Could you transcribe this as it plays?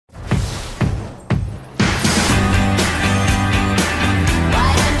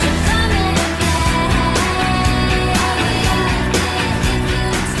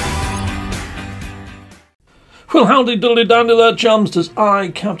Well, howdy doody dandy there, chums. 'Tis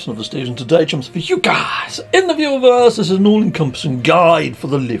I, Captain of the Station, today, chums, for you guys. In the viewerverse, this is an all-encompassing guide for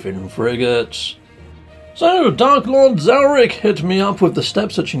the living frigates. So, DarkLordXelrick hit me up with the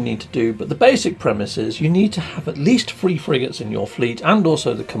steps that you need to do, but the basic premise is you need to have at least 3 frigates in your fleet, and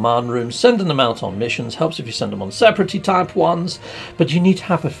also the command room. Sending them out on missions helps if you send them on separately type ones, but you need to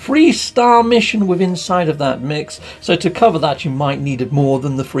have a 3-star mission within inside of that mix. So to cover that, you might need more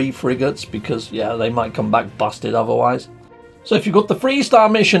than the 3 frigates, because yeah, they might come back busted otherwise. So if you've got the 3-star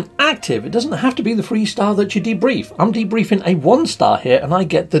mission active, it doesn't have to be the 3-star that you debrief. I'm debriefing a 1-star here and I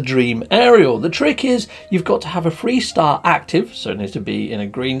get the Dream Aerial. The trick is you've got to have a 3-star active, so it needs to be in a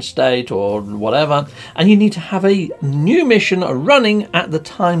green state or whatever, and you need to have a new mission running at the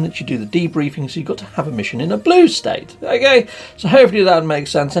time that you do the debriefing, so you've got to have a mission in a blue state. Okay, so hopefully that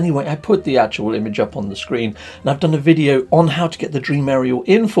makes sense. Anyway, I put the actual image up on the screen and I've done a video on how to get the Dream Aerial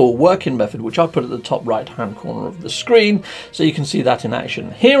in full working method, which I put at the top right hand corner of the screen, so you can see that in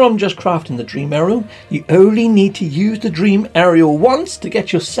action. Here I'm just crafting the Dream Aerial. You only need to use the Dream Aerial once to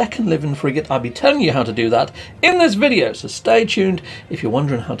get your second living frigate. I'll be telling you how to do that in this video, so stay tuned if you're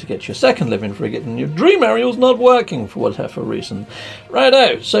wondering how to get your second living frigate and your Dream Aerial's not working for whatever reason.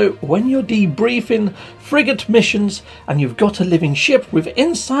 Righto, so when you're debriefing frigate missions and you've got a living ship with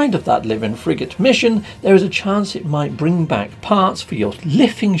inside of that living frigate mission, there is a chance it might bring back parts for your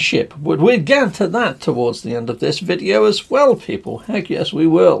living ship. We'll get to that towards the end of this video as well, people. Heck yes, we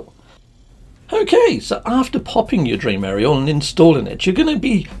will. Okay, so after popping your Dream Aerial and installing it, you're going to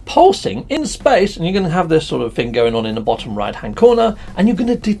be pulsing in space, and you're going to have this sort of thing going on in the bottom right hand corner, and you're going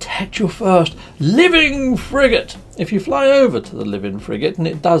to detect your first living frigate. If you fly over to the living frigate and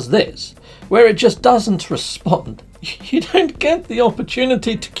it does this, where it just doesn't respond, you don't get the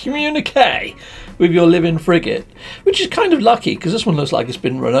opportunity to communicate with your living frigate, which is kind of lucky because this one looks like it's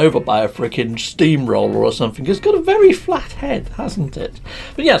been run over by a freaking steamroller or something. It's got a very flat head, hasn't it?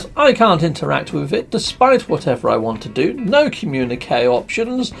 But yes, I can't interact with it despite whatever I want to do. No communicate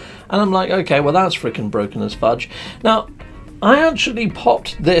options, and I'm like, okay, well that's freaking broken as fudge. Now, I actually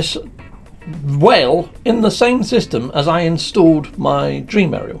popped this whale in the same system as I installed my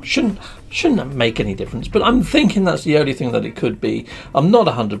Dream Aerial. Shouldn't make any difference, but I'm thinking that's the only thing that it could be. I'm not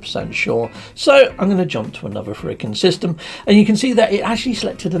 100% sure, so I'm going to jump to another freaking system, and you can see that it actually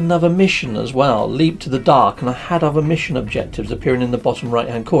selected another mission as well, Leap to the Dark, and I had other mission objectives appearing in the bottom right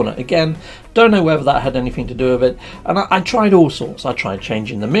hand corner. Again, don't know whether that had anything to do with it, and I tried all sorts. I tried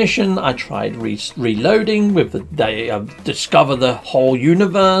changing the mission, I tried reloading with the discover the whole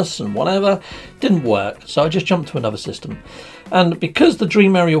universe and whatever. Didn't work, so I just jumped to another system. And because the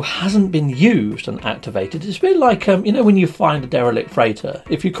Dream Aerial hasn't been used and activated, it's a bit like, you know, when you find a derelict freighter.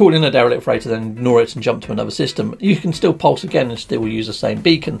 If you call in a derelict freighter, then ignore it and jump to another system, you can still pulse again and still use the same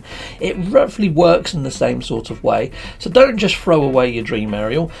beacon. It roughly works in the same sort of way. So don't just throw away your Dream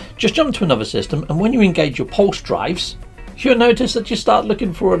Aerial, just jump to another system, and when you engage your pulse drives, you'll notice that you start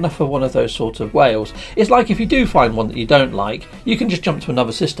looking for another one of those sort of whales. It's like if you do find one that you don't like, you can just jump to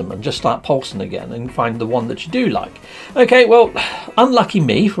another system and just start pulsing again and find the one that you do like. Okay, well, unlucky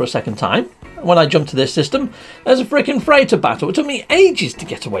me for a second time. When I jumped to this system, there's a freaking freighter battle. It took me ages to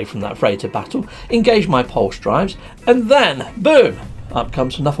get away from that freighter battle, engage my pulse drives, and then, boom, up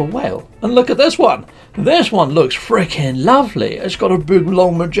comes another whale. And look at this one. This one looks freaking lovely. It's got a big,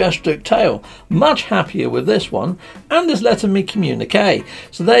 long, majestic tail. Much happier with this one, and it's letting me communicate.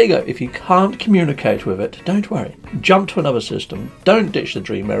 So there you go. If you can't communicate with it, don't worry. Jump to another system. Don't ditch the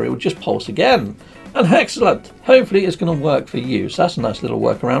Dream Aerial. Just pulse again. And excellent. Hopefully it's going to work for you. So that's a nice little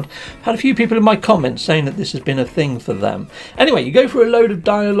workaround. I've had a few people in my comments saying that this has been a thing for them. Anyway, you go through a load of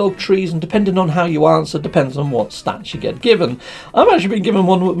dialogue trees, and depending on how you answer, depends on what stats you get given. I've actually been given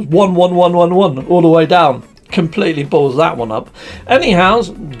one that was 11111 all the way down. Completely balls that one up. Anyhow,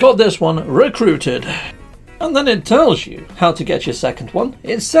 got this one recruited. And then it tells you how to get your second one.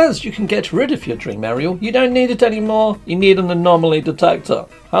 It says you can get rid of your Dream Aerial. You don't need it anymore. You need an anomaly detector.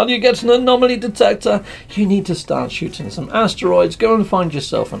 How do you get an anomaly detector? You need to start shooting some asteroids. Go and find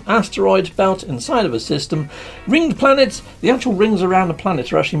yourself an asteroid belt inside of a system. Ringed planets, the actual rings around the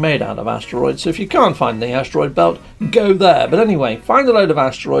planet are actually made out of asteroids. So if you can't find the asteroid belt, go there. But anyway, find a load of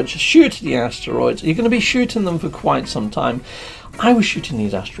asteroids, shoot the asteroids. You're going to be shooting them for quite some time. I was shooting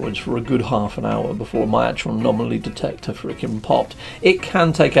these asteroids for a good half an hour before my actual anomaly detector freaking popped. It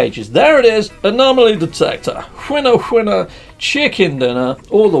can take ages. There it is, anomaly detector. Winner, winner. chicken dinner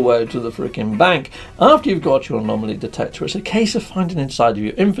all the way to the freaking bank. After you've got your anomaly detector, it's a case of finding inside of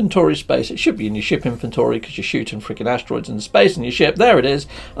your inventory space. It should be in your ship inventory because you're shooting freaking asteroids in space in your ship. There it is.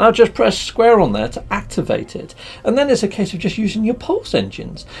 And I'll just press square on there to activate it. And then it's a case of just using your pulse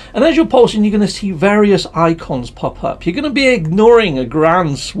engines. And as you're pulsing, you're going to see various icons pop up. You're going to be ignoring a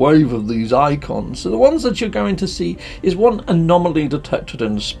grand swathe of these icons. So the ones that you're going to see is one anomaly detected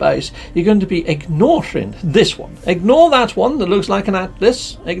in space. You're going to be ignoring this one. Ignore that one that looks like an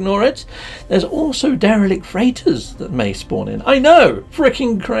atlas. Ignore it. There's also derelict freighters that may spawn in. I know,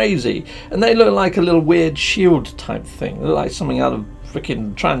 freaking crazy. And they look like a little weird shield type thing. They look like something out of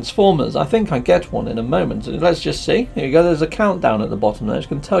freaking Transformers. I think I get one in a moment. Let's just see. Here you go. There's a countdown at the bottom there. It's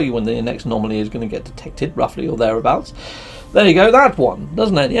going to tell you when the next anomaly is going to get detected, roughly, or thereabouts. There you go. That one,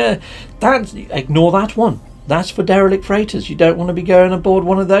 doesn't it? Yeah. Ignore that one. That's for derelict freighters. You don't want to be going aboard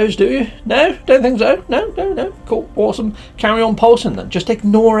one of those, do you? No? Don't think so? No. Cool. Awesome. Carry on pulsing then. Just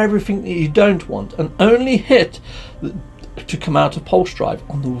ignore everything that you don't want and only hit to come out of pulse drive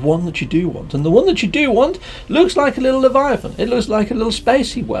on the one that you do want. And the one that you do want looks like a little Leviathan. It looks like a little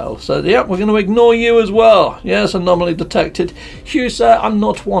spacey whale. So, yeah, we're going to ignore you as well. Yes, anomaly detected. Hugh, sir, I'm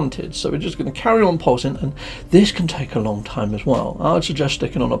not wanted. So we're just going to carry on pulsing. And this can take a long time as well. I would suggest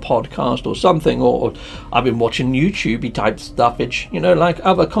sticking on a podcast or something. Or I've been watching YouTube-y type stuffage, you know, like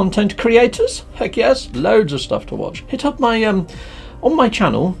other content creators. Heck yes, loads of stuff to watch. Hit up my on my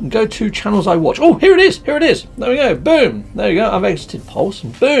channel, go to channels I watch. Oh, here it is. There we go. Boom. There you go. I've exited Pulse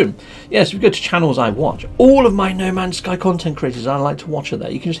and boom. Yes, we go to channels I watch. All of my No Man's Sky content creators I like to watch are there.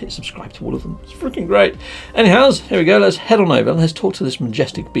 You can just hit subscribe to all of them. It's freaking great. Anyhows, here we go. Let's head on over. Let's talk to this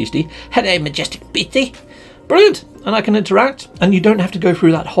majestic beastie. Hello, majestic beastie. Brilliant. And I can interact, and you don't have to go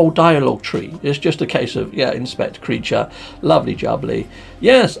through that whole dialogue tree. It's just a case of, yeah, inspect creature, lovely jubbly.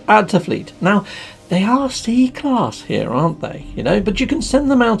 Yes, add to fleet. Now, they are C-class here, aren't they? You know, but you can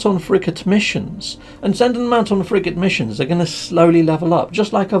send them out on frigate missions. And sending them out on frigate missions, they're going to slowly level up,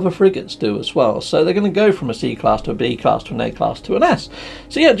 just like other frigates do as well. So they're going to go from a C-class to a B-class to an A-class to an S.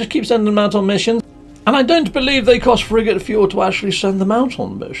 So yeah, just keep sending them out on missions. And I don't believe they cost frigate fuel to actually send them out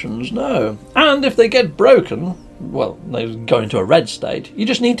on missions, no. And if they get broken, well, they go into a red state, you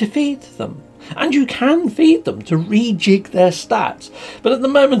just need to feed them. And you can feed them to rejig their stats. But at the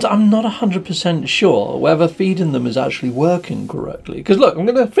moment, I'm not 100% sure whether feeding them is actually working correctly. Because look, I'm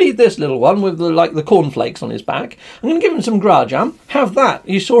going to feed this little one with the cornflakes on his back. I'm going to give him some Grajam. Have that.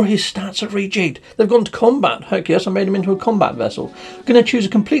 You saw his stats are rejigged. They've gone to combat. Heck yes, I made him into a combat vessel. I'm going to choose a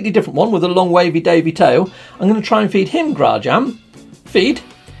completely different one with a long wavy davy tail. I'm going to try and feed him Grajam. Feed.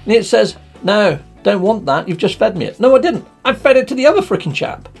 And it says, no. Don't want that, you've just fed me it. No, I didn't. I fed it to the other frickin'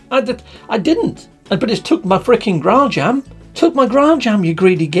 chap. I didn't. But it's took my frickin' Grajam. Took my Grajam, you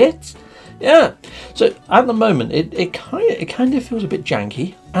greedy git. Yeah. So at the moment, it kind of feels a bit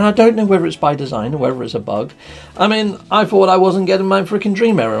janky. And I don't know whether it's by design or whether it's a bug. I mean, I thought I wasn't getting my frickin'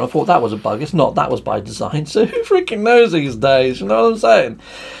 dream error. I thought that was a bug. It's not. That was by design. So who frickin' knows these days? You know what I'm saying?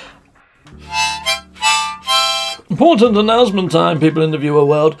 Important announcement time, people in the viewer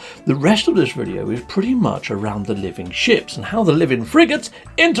world. The rest of this video is pretty much around the living ships and how the living frigates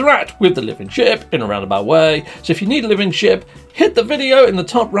interact with the living ship in a roundabout way. So if you need a living ship, hit the video in the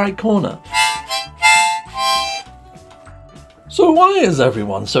top right corner. So why is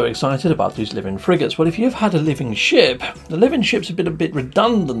everyone so excited about these living frigates? Well, if you've had a living ship, the living ships have been a bit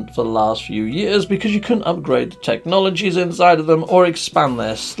redundant for the last few years because you couldn't upgrade the technologies inside of them or expand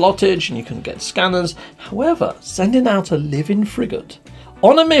their slottage and you couldn't get scanners. However, sending out a living frigate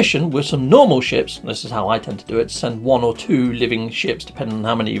on a mission with some normal ships, this is how I tend to do it, send 1 or 2 living ships depending on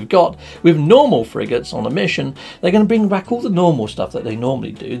how many you've got, with normal frigates on a mission, they're going to bring back all the normal stuff that they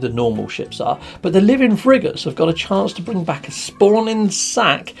normally do, the normal ships are, but the living frigates have got a chance to bring back a spawning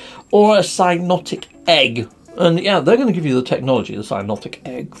sack or a cyanotic egg. And yeah, they're going to give you the technology, the cyanotic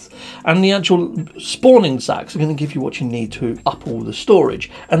eggs. And the actual spawning sacks are going to give you what you need to up all the storage.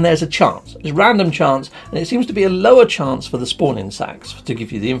 And there's a chance. There's a random chance. And it seems to be a lower chance for the spawning sacks to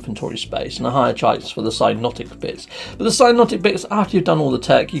give you the inventory space. And a higher chance for the cyanotic bits. But the cyanotic bits, after you've done all the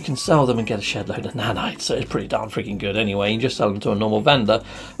tech, you can sell them and get a shed load of nanites. So it's pretty darn freaking good anyway. You just sell them to a normal vendor.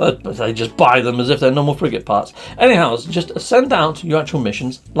 But they just buy them as if they're normal frigate parts. Anyhow, just send out your actual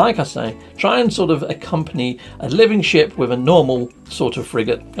missions. Like I say, try and sort of accompany a living ship with a normal sort of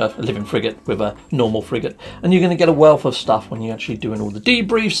frigate, a living frigate with a normal frigate, and you're going to get a wealth of stuff when you're actually doing all the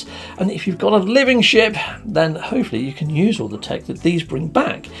debriefs. And if you've got a living ship, then hopefully you can use all the tech that these bring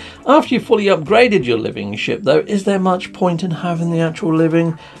back. After you've fully upgraded your living ship though, is there much point in having the actual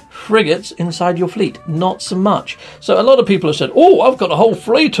living frigates inside your fleet? Not so much. So a lot of people have said, oh, I've got a whole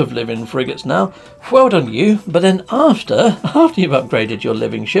fleet of living frigates now. Well done you. But then after you've upgraded your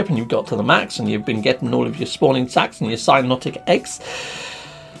living ship and you've got to the max and you've been getting all of your spawning sacks and your cyanotic eggs,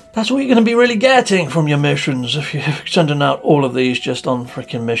 that's all you're going to be really getting from your missions if you're sending out all of these just on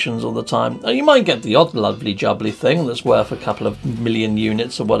freaking missions all the time. Now, you might get the odd lovely jubbly thing that's worth a couple of million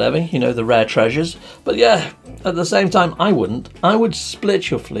units or whatever, you know, the rare treasures. But yeah, at the same time, I wouldn't. I would split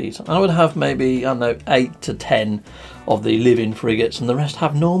your fleet. I would have maybe, I don't know, 8 to 10 of the living frigates and the rest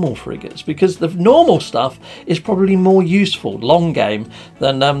have normal frigates, because the normal stuff is probably more useful long game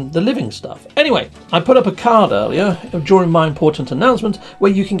than the living stuff. Anyway, I put up a card earlier during my important announcement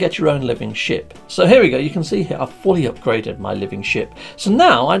where you can get your own living ship. So here we go, you can see here I've fully upgraded my living ship. So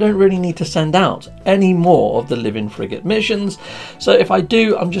now I don't really need to send out any more of the living frigate missions. So if I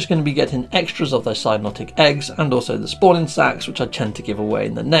do, I'm just going to be getting extras of those cyanotic eggs and also the spawning sacks, which I tend to give away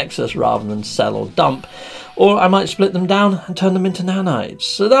in the Nexus rather than sell or dump. Or I might split them down and turn them into nanites.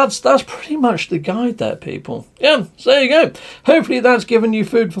 So that's pretty much the guide there, people. Yeah, so there you go. Hopefully that's given you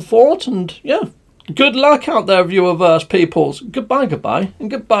food for thought, and yeah, good luck out there, viewerverse peoples. Goodbye, goodbye, and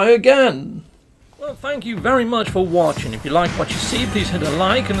goodbye again. Well, thank you very much for watching. If you like what you see, please hit a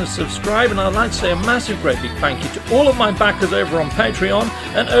like and a subscribe, and I'd like to say a massive great big thank you to all of my backers over on Patreon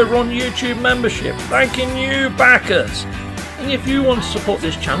and over on YouTube membership. Thanking you, backers. And if you want to support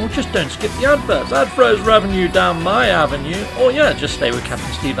this channel, just don't skip the adverts. That throws revenue down my avenue. Or yeah, just stay with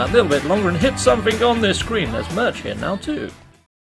Captain Steve that little bit longer and hit something on this screen. There's merch here now too.